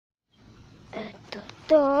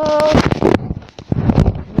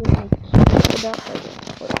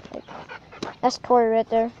That's Tori right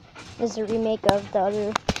there. This is a remake of the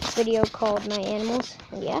other video called My Animals.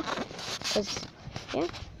 And yeah,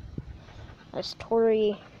 that's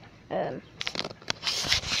Tori.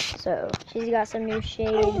 So she's got some new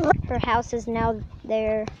shade. Her house is now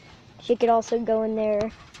there. She could also go in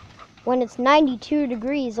there when it's 92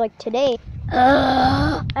 degrees like today.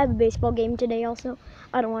 I have a baseball game today also.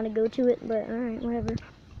 I don't want to go to it, but alright, whatever.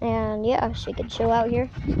 And yeah, she could chill out here.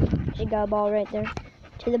 She got a ball right there.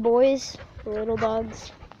 To the boys, the little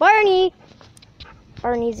dogs. Barney!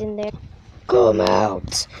 Barney's in there. Come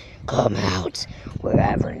out,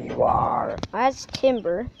 wherever you are. That's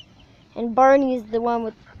Timber. And Barney's the one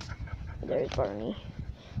with, there's Barney.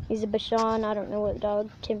 He's a Bashan. I don't know what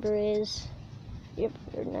dog Timber is. Yep,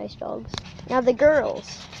 they're nice dogs. Now the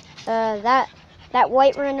girls. That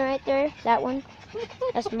white one right there, that one.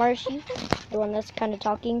 That's Marshy, the one that's kind of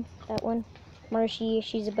talking. That one, Marshy.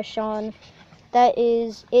 She's a Bashan. That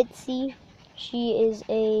is Itzy. She is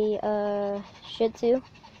a Shih Tzu.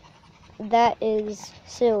 That is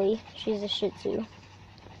Silly. She's a Shih Tzu.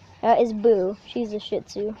 That is Boo. She's a Shih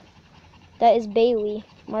Tzu. That is Bailey,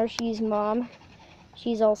 Marshy's mom.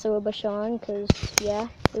 She's also a Bashan, because, yeah,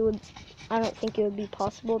 I don't think it would be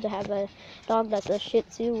possible to have a dog that's a Shih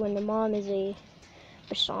Tzu when the mom is a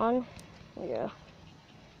Bashan. Yeah.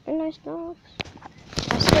 They're nice dogs.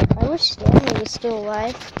 I wish Stanley was still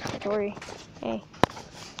alive. Tori. Hey.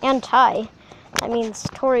 And Ty. That means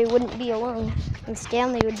Tori wouldn't be alone. And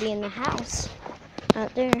Stanley would be in the house.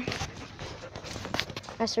 Out there.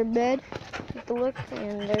 That's her bed. Take a look.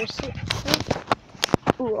 And there's it.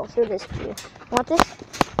 Ooh, I'll show this to you. Want this?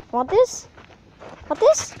 Want this? Want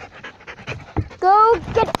this? Go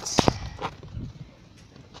get it!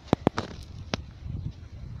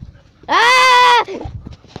 Ah!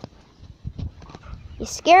 You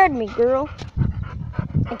scared me, girl.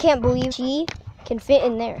 I can't believe she can fit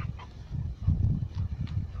in there.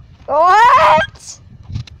 What?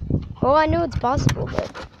 Well, I know it's possible, but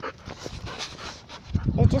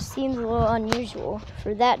it just seems a little unusual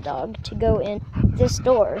for that dog to go in this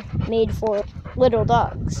door made for little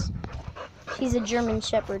dogs. She's a German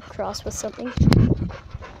Shepherd cross with something.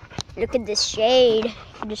 Look at this shade. You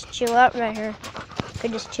can just chill out right here. You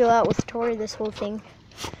could just chill out with Tori this whole thing.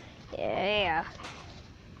 Yeah.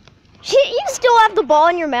 You still have the ball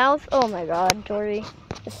in your mouth? Oh my god, Tori.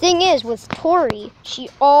 The thing is, with Tori, she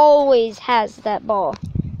always has that ball.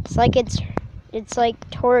 It's like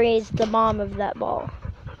Tori is the mom of that ball.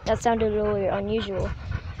 That sounded really unusual.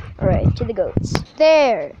 Alright, to the goats.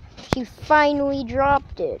 There! She finally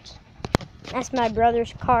dropped it. That's my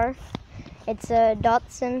brother's car. It's a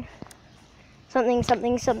Datsun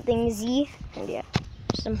something Z. And yeah,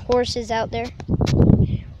 some horses out there.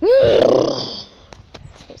 There's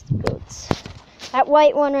the goats. That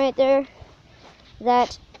white one right there,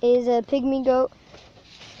 that is a pygmy goat.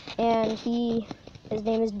 And his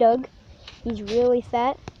name is Doug. He's really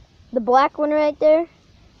fat. The black one right there,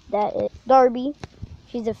 that is Darby.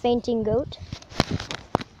 She's a fainting goat.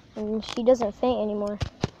 And she doesn't faint anymore.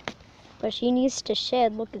 But she needs to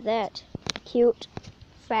shed. Look at that. Cute.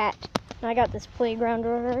 Fat. I got this playground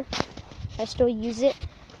over. I still use it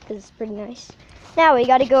because it's pretty nice. Now we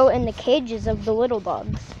gotta go in the cages of the little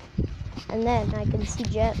dogs. And then I can see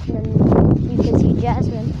you can see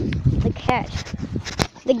Jasmine, the cat.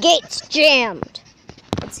 The gate's jammed.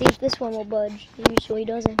 Let's see if this one will budge. It usually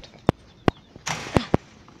doesn't.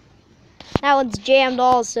 That one's jammed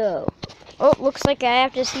also. Oh, looks like I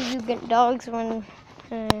have to see you get dogs when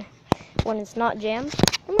it's not jammed.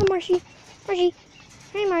 Come on, Marshy. Marshy.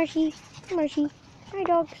 Hi, Marshy. Hi, Marshy. Hi,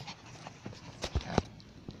 dogs.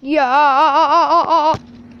 Yeah. I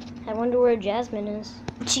wonder where Jasmine is.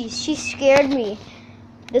 Jeez, she scared me.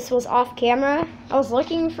 This was off camera. I was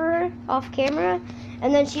looking for her off camera,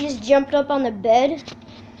 and then she just jumped up on the bed.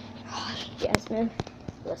 Oh, Jasmine,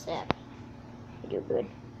 what's that? You do good.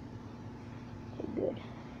 You're good.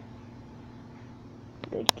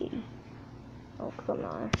 Good kitty. Oh, come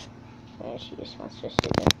on. Yeah, she just wants to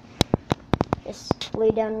sit there. Just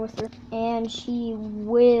lay down with her. And she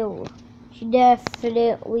will. She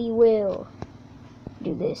definitely will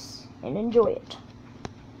do this and enjoy it.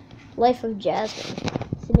 Life of Jasmine.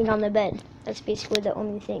 Sitting on the bed. That's basically the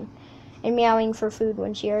only thing. And meowing for food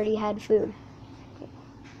when she already had food.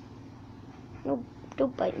 No,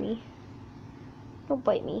 don't bite me. Don't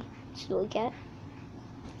bite me, silly cat.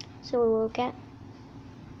 Silly little cat.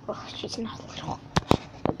 Oh, she's not little.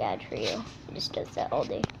 So bad for you. It just does that all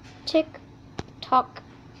day. Tick, tock,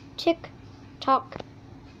 tick, tock,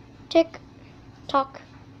 tick, tock.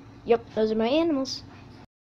 Yep, those are my animals.